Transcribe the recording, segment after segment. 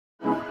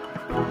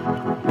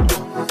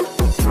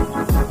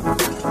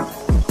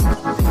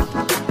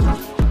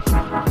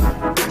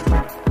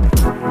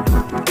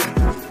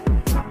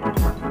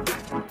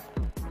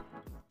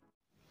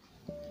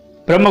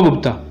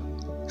Brahmagupta,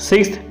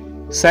 6th,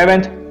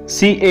 7th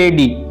CAD.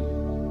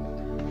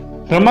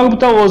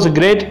 Brahmagupta was a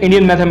great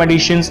Indian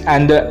mathematician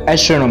and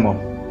astronomer.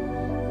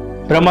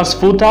 Brahma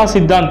Sphuta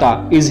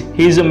Sidhhanta is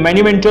his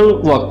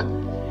monumental work.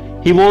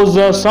 He was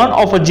the son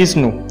of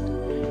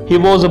Jisnu. He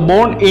was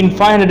born in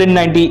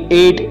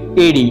 598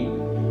 AD.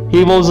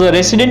 He was a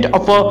resident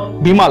of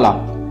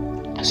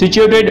Bhimala,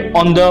 situated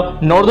on the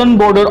northern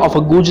border of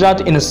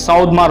Gujarat in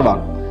South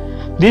Marwa.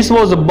 This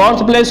was the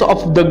birthplace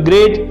of the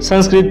great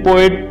Sanskrit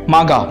poet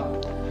Magha.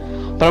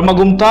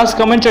 Brahmagupta's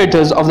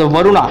commentators of the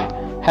Varuna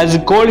has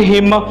called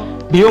him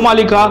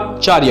Bhyomalika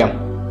Charya.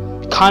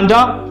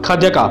 Khanda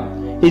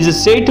Khadyaka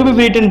is said to be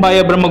written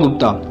by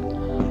Brahmagupta.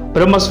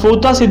 Brahma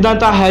Sphuta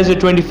Sidhhanta has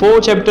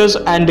 24 chapters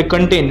and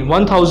contain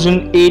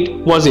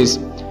 1008 verses.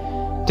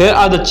 There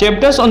are the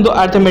chapters on the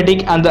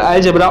arithmetic and the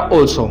algebra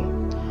also.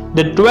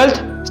 The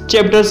 12th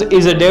chapters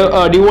is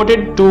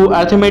devoted to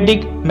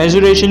arithmetic,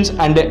 mensurations,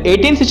 and the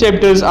 18th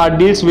chapters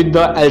deals with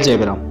the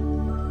algebra.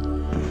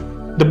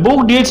 The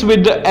book deals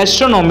with the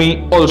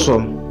astronomy also.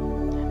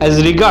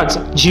 As regards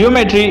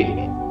geometry,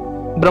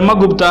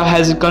 Brahmagupta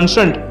has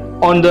concern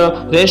on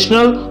the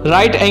rational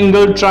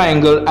right-angled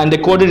triangle and the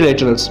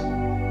quadrilaterals.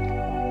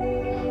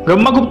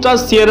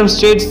 Brahmagupta's theorem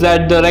states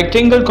that the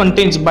rectangle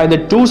contained by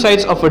the two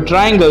sides of a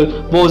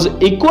triangle was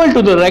equal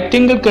to the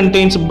rectangle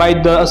contained by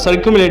the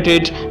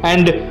circumlated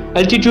and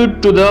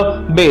altitude to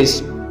the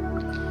base.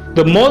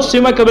 The most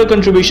remarkable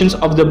contributions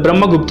of the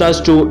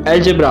Brahmaguptas to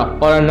algebra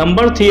or a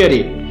number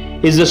theory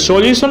is the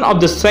solution of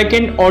the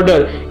second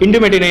order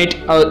indeterminate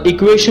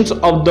equations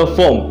of the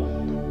form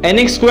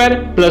nx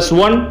square plus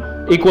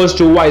 1 equals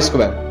to y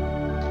square.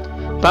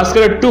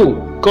 Bhaskara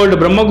II called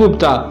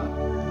Brahmagupta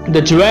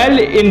the jewel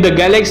in the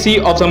galaxy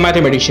of the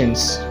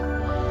mathematicians.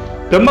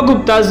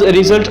 Brahmagupta's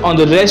result on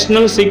the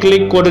rational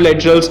cyclic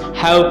quadrilaterals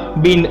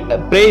have been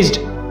praised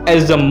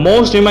as the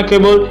most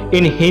remarkable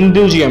in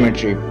Hindu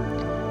geometry.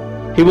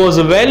 He was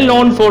well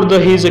known for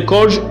his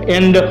courage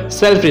and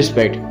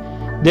self-respect.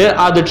 There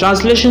are the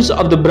translations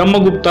of the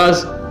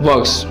Brahmagupta's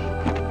works.